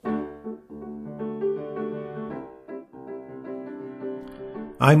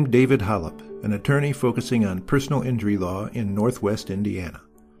I'm David Hollop, an attorney focusing on personal injury law in Northwest Indiana.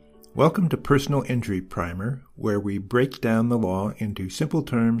 Welcome to Personal Injury Primer, where we break down the law into simple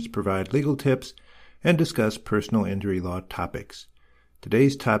terms, provide legal tips, and discuss personal injury law topics.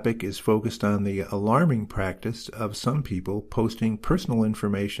 Today's topic is focused on the alarming practice of some people posting personal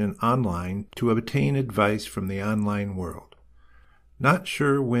information online to obtain advice from the online world. Not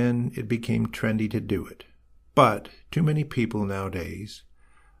sure when it became trendy to do it, but too many people nowadays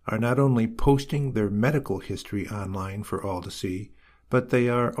are not only posting their medical history online for all to see, but they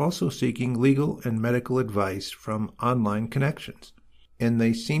are also seeking legal and medical advice from online connections. And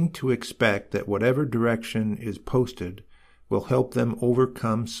they seem to expect that whatever direction is posted will help them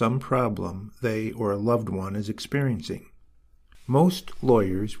overcome some problem they or a loved one is experiencing. Most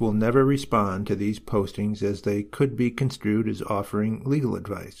lawyers will never respond to these postings as they could be construed as offering legal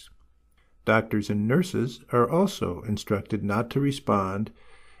advice. Doctors and nurses are also instructed not to respond,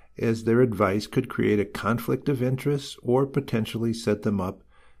 as their advice could create a conflict of interest or potentially set them up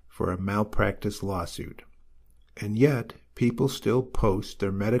for a malpractice lawsuit. And yet, people still post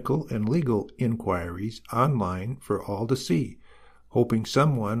their medical and legal inquiries online for all to see, hoping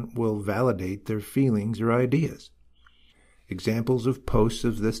someone will validate their feelings or ideas. Examples of posts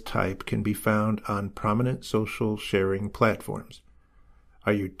of this type can be found on prominent social sharing platforms.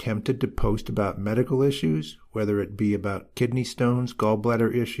 Are you tempted to post about medical issues, whether it be about kidney stones,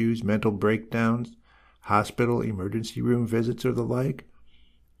 gallbladder issues, mental breakdowns, hospital emergency room visits, or the like?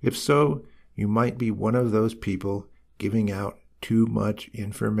 If so, you might be one of those people giving out too much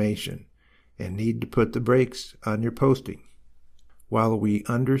information and need to put the brakes on your posting. While we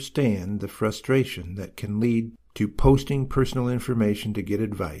understand the frustration that can lead to posting personal information to get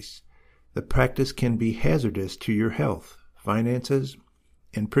advice, the practice can be hazardous to your health, finances,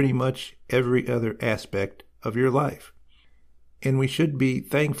 and pretty much every other aspect of your life. And we should be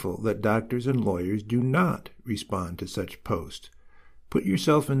thankful that doctors and lawyers do not respond to such posts. Put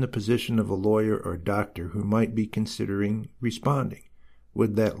yourself in the position of a lawyer or doctor who might be considering responding.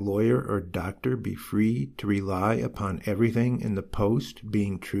 Would that lawyer or doctor be free to rely upon everything in the post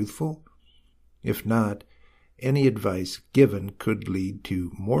being truthful? If not, any advice given could lead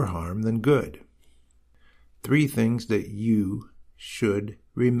to more harm than good. 3 things that you should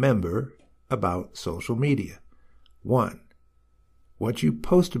remember about social media. 1. What you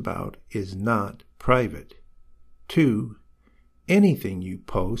post about is not private. 2. Anything you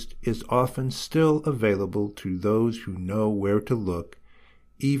post is often still available to those who know where to look,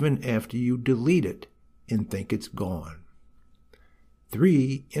 even after you delete it and think it's gone.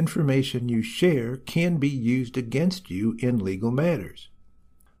 3. Information you share can be used against you in legal matters.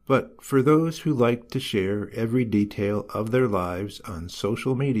 But for those who like to share every detail of their lives on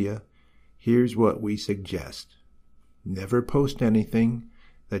social media, here's what we suggest. Never post anything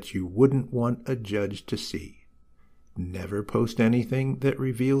that you wouldn't want a judge to see. Never post anything that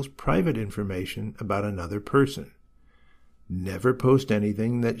reveals private information about another person. Never post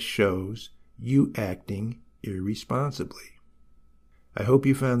anything that shows you acting irresponsibly. I hope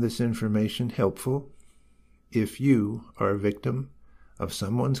you found this information helpful. If you are a victim of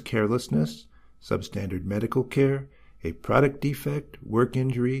someone's carelessness, substandard medical care, a product defect, work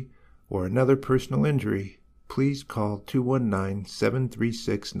injury, or another personal injury, please call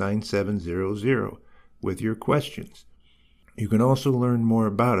 219-736-9700 with your questions. You can also learn more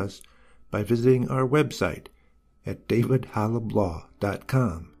about us by visiting our website at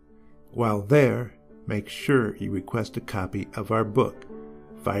davidholloblaw.com. While there, make sure you request a copy of our book,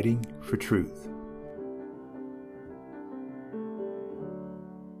 Fighting for Truth.